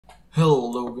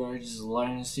Hello guys, this is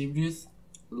Leon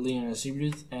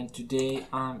Seabreath, and today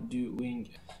I'm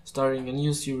starting a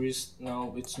new series.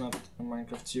 No, it's not a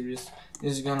Minecraft series.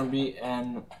 This is gonna be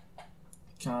an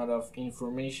kind of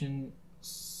information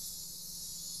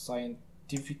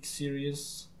scientific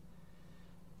series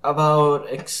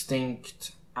about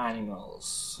extinct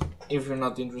animals. If you're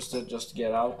not interested, just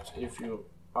get out. If you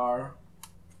are,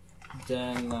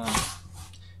 then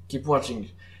keep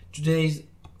watching. Today's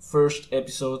first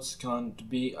episode's going to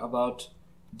be about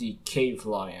the cave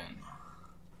lion.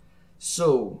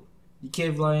 So, the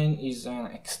cave lion is an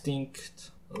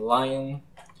extinct lion,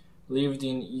 lived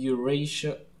in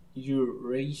Eurasia,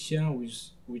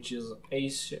 which is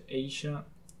Asia.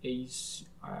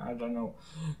 I don't know.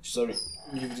 Sorry,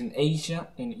 lived in Asia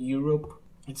and Europe.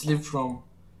 It's lived from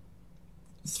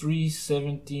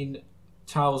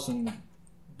 317,000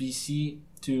 BC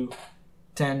to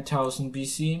 10,000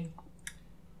 BC,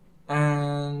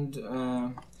 and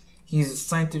the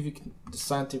scientific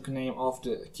name of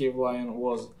the cave lion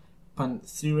was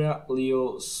Panthera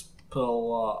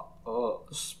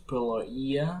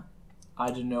Spelaea.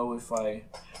 I don't know if I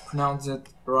pronounced it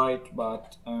right,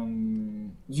 but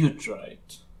you try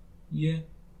it. Yeah,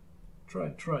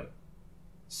 try.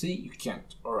 See, you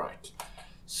can't. All right.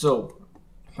 So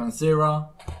Panthera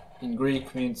in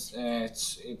Greek means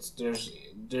there's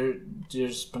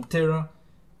Panthera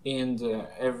in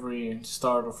every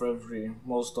start of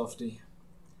most of the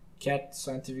cat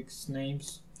scientific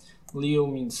names. Leo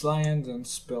means lion, and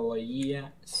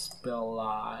Spelaea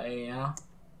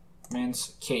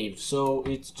means cave. So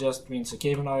it just means a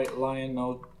cave lion.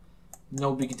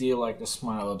 No big deal like the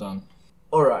Smilodon.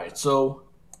 Alright, so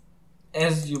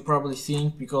as you probably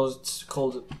think, because it's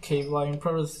called a cave lion,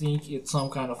 probably think it's some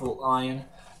kind of a lion,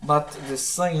 but the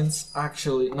science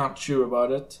actually not sure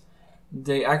about it.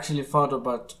 They actually thought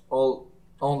about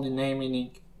only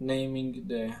naming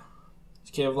the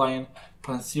cave lion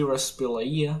Panthera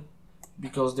Spelaea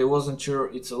because they wasn't sure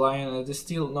it's a lion, and they're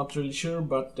still not really sure,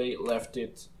 but they left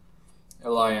it a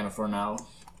lion for now.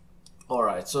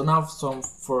 Alright, so now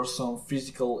for some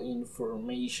physical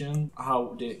information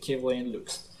how the cave lion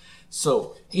looks.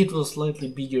 So it was slightly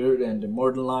bigger than the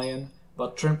modern lion,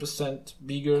 but 10%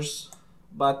 bigger,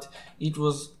 but it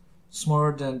was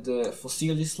smaller than the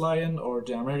fossilis lion or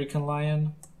the American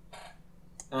lion.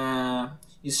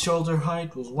 His shoulder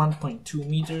height was 1.2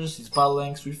 meters, his body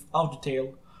length without the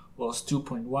tail was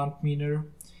 2.1 meter.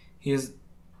 His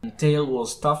tail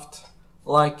was tufted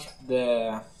like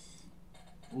the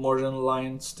modern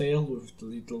lion's tail with the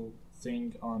little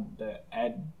thing on the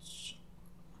edge.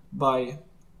 By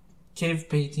cave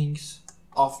paintings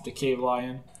of the cave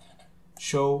lion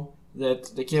show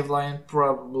that the cave lion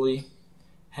probably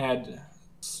had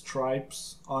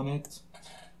stripes on it,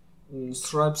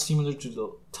 stripes similar to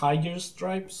the tiger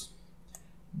stripes,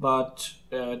 but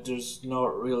there's no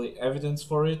really evidence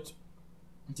for it.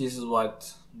 This is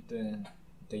what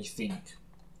they think.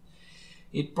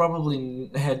 It probably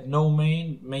had no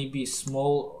mane, maybe a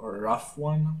small or rough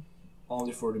one,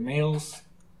 only for the males,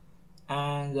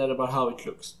 and that's about how it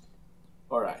looks.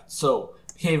 Alright, so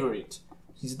favorite.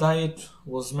 His diet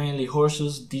was mainly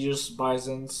horses, deers,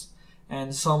 bisons,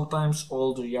 and sometimes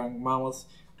older young mammoths,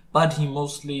 but he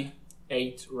mostly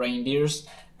ate reindeers,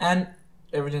 and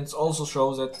evidence also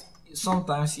shows that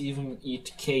sometimes he even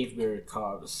eat cave bear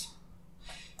cubs.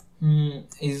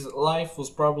 His life was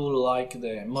probably like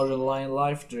the modern lion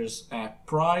life. There's a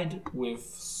pride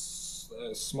with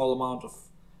a small amount of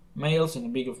males and a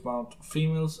big amount of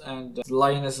females, and the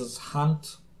lionesses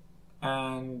hunt,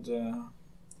 and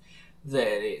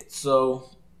that's it. So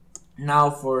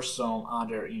now for some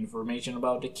other information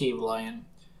about the cave lion.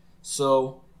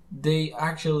 So they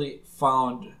actually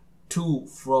found 2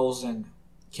 frozen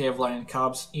cave lion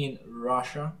cubs in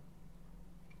Russia.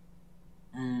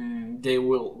 They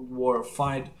were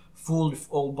found full with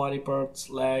all body parts,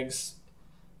 legs,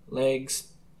 ears,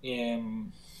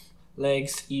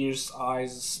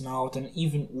 eyes, snout, and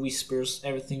even whiskers.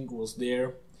 Everything was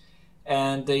there,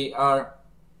 and they are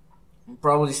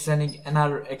probably sending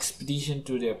another expedition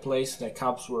to the place the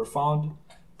cubs were found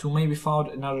to maybe find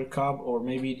another cub, or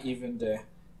maybe even the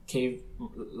cave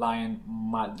lion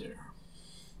mother.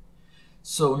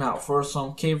 So now for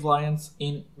some cave lions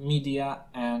in media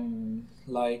and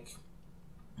like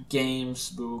games,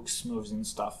 books, movies and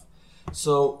stuff.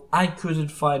 So I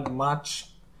couldn't find much.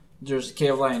 There's a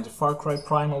cave lion in the Far Cry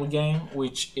Primal game,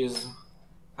 which is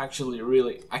actually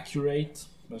really accurate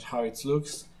about how it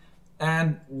looks,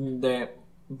 and the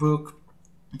book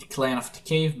The Clan of the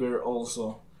Cave Bear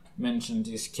also mentioned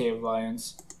these cave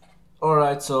lions.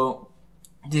 Alright, so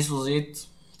this was it.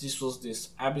 This was this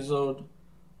episode.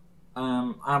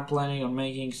 I'm planning on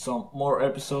making some more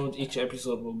episodes. Each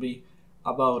episode will be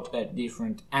about a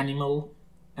different animal.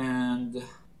 And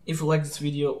if you like this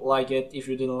video, like it. If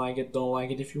you didn't like it, don't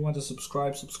like it. If you want to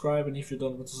subscribe, subscribe. And if you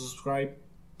don't want to subscribe,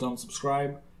 don't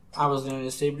subscribe. I was Leonid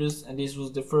Sabris, and this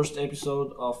was the first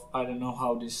episode of I don't know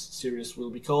how this series will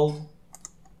be called.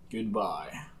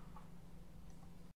 Goodbye.